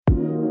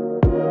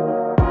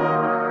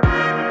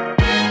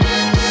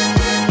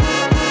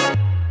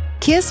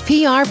KISS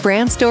PR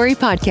Brand Story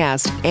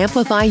Podcast.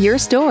 Amplify your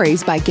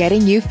stories by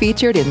getting you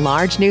featured in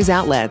large news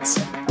outlets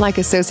like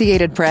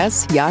Associated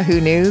Press,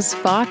 Yahoo News,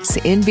 Fox,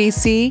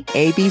 NBC,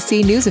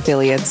 ABC News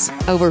affiliates,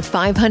 over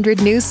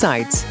 500 news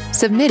sites,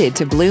 submitted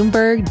to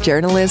Bloomberg,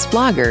 journalists,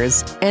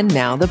 bloggers, and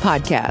now the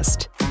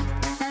podcast.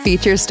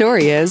 Feature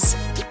story is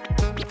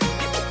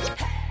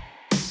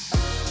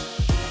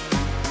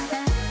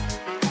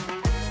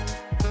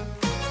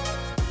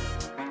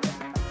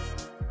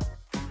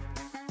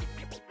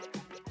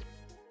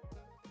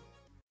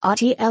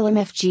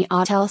Autelmfg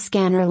Autel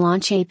Scanner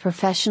launch a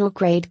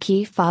professional-grade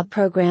key fob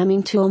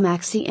programming tool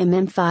MaxiIM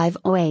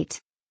im508.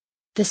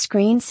 The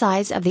screen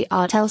size of the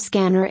Autel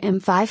Scanner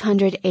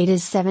im508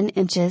 is 7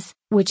 inches,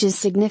 which is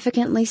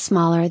significantly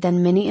smaller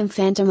than many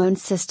im508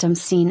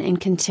 systems seen in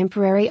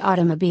contemporary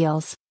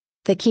automobiles.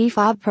 The key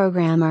fob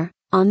programmer,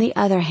 on the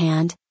other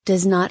hand,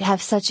 does not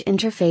have such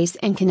interface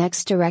and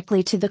connects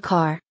directly to the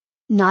car.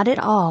 Not at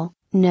all,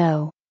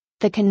 no.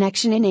 The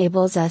connection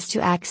enables us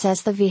to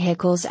access the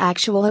vehicle's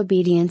actual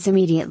obedience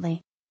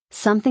immediately.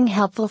 Something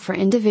helpful for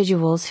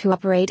individuals who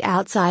operate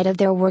outside of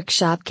their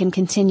workshop can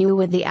continue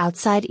with the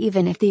outside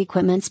even if the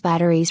equipment's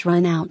batteries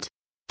run out.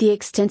 The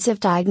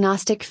extensive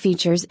diagnostic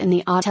features in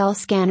the Autel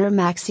Scanner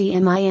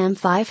MaxiIM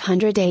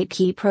im508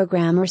 key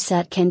programmer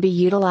set can be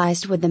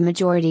utilized with the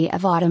majority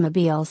of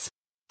automobiles.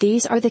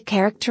 These are the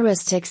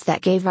characteristics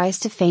that gave rise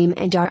to fame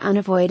and are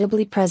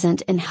unavoidably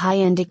present in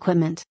high-end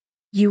equipment.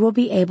 You will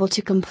be able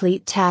to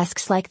complete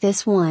tasks like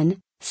this one,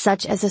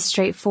 such as a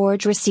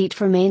straightforward receipt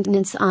for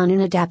maintenance on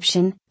an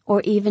adaptation, or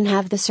even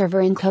have the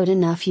server encode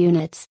enough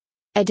units.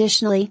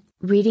 Additionally,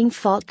 reading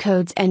fault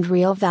codes and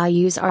real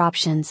values are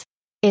options.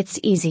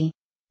 It's easy.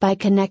 By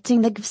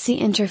connecting the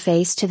GFC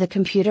interface to the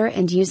computer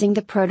and using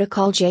the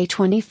protocol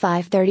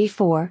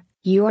J2534,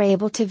 you are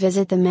able to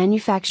visit the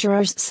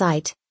manufacturer's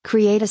site,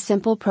 create a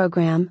simple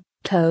program,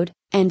 code,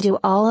 and do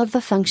all of the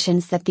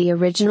functions that the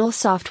original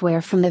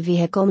software from the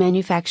vehicle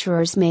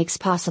manufacturers makes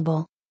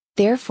possible.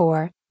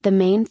 Therefore, the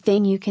main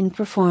thing you can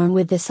perform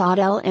with this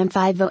Autel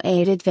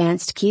im508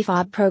 advanced key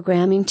fob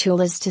programming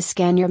tool is to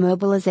scan your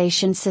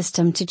mobilization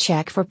system to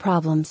check for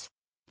problems.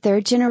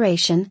 Third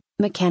generation,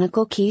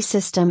 mechanical key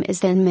system is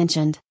then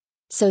mentioned.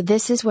 So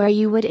this is where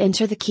you would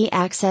enter the key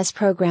access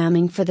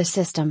programming for the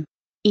system.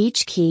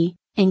 Each key,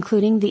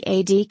 including the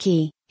AD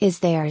key, is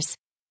theirs.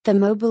 The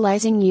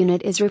mobilizing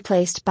unit is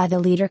replaced by the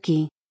leader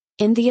key.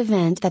 In the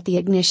event that the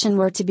ignition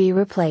were to be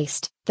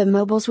replaced, the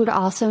mobiles would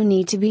also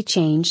need to be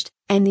changed,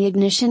 and the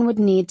ignition would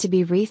need to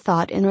be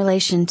rethought in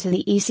relation to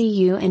the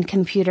ECU and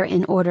computer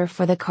in order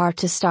for the car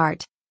to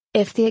start.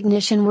 If the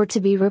ignition were to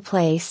be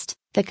replaced,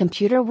 the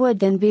computer would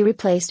then be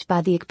replaced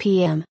by the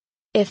ECPM.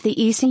 If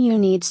the ECU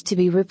needs to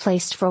be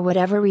replaced for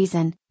whatever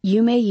reason,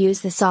 you may use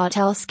the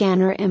Autel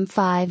Scanner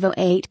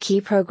im508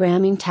 key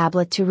programming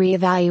tablet to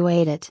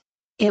reevaluate it.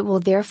 It will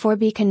therefore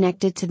be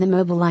connected to the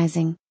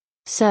mobilizing.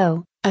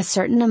 So, a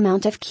certain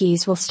amount of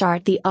keys will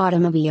start the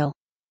automobile.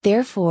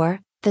 Therefore,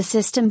 the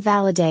system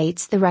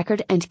validates the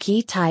record and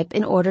key type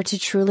in order to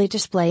truly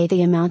display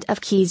the amount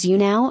of keys you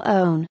now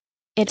own.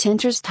 It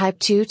enters type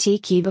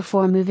 2T key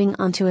before moving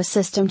on to a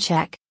system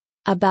check.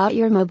 About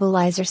your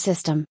mobilizer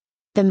system.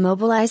 The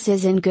Mobilize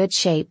is in good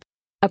shape.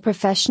 A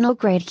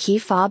professional-grade key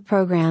fob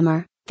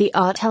programmer, the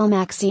Autel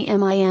MaxiIM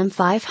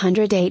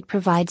im508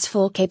 provides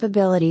full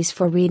capabilities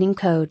for reading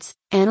codes,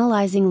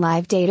 analyzing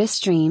live data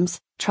streams,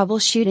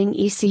 troubleshooting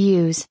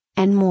ECUs,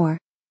 and more.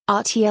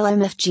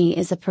 Autelmfg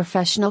is a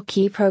professional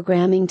key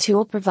programming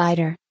tool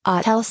provider.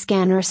 Autel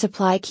Scanner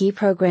supply key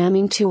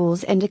programming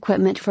tools and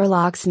equipment for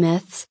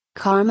locksmiths,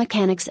 car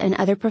mechanics and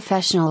other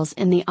professionals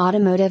in the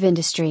automotive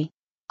industry.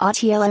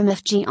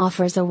 Autelmfg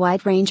offers a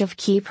wide range of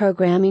key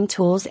programming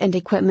tools and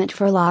equipment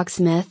for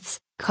locksmiths,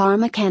 car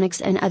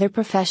mechanics and other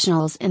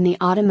professionals in the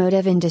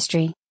automotive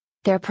industry.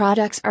 Their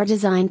products are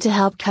designed to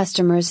help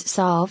customers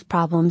solve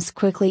problems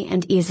quickly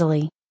and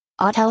easily.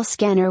 Autel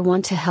Scanner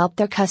want to help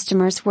their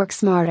customers work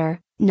smarter,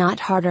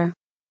 not harder.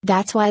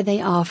 That's why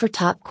they offer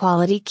top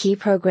quality key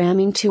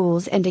programming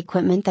tools and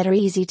equipment that are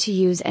easy to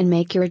use and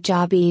make your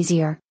job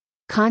easier.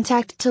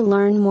 Contact to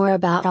learn more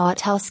about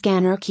Autel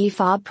Scanner key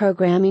fob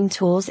programming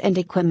tools and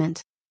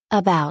equipment.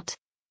 About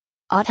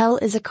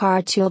Autel is a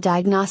car tool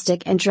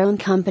diagnostic and drone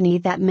company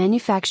that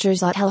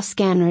manufactures Autel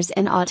scanners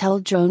and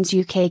Autel drones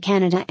UK,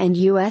 Canada and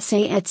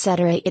USA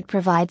etc. It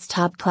provides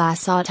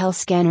top-class Autel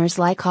scanners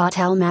like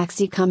Autel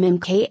MaxiIM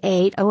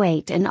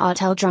MK808 and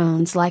Autel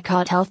drones like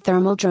Autel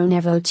Thermal Drone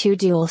Evo 2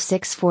 Dual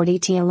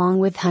 640T along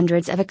with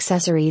hundreds of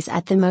accessories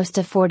at the most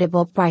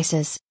affordable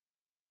prices.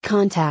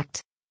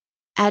 Contact.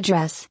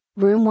 Address,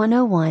 Room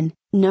 101,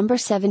 Number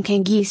 7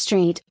 Kangyi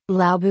Street,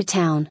 Laobu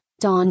Town,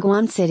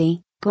 Dongguan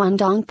City,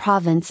 Guangdong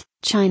Province,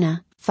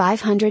 China,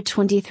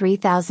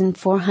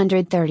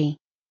 523,430.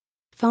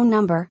 Phone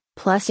number,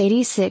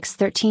 +86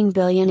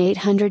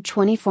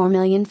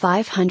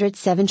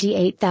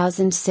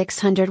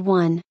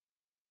 13,824,578,601.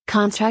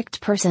 Contact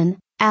person,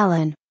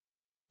 Alan.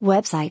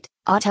 Website,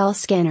 Autel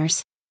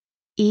Scanners.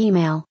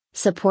 Email,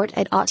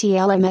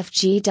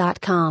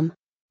 support@autelmfg.com.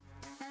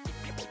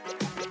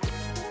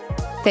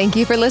 Thank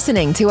you for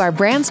listening to our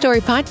Brand Story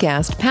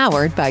podcast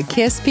powered by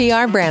KISS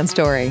PR Brand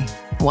Story.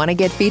 Want to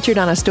get featured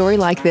on a story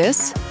like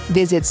this?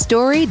 Visit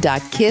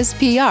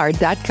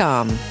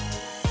story.kisspr.com.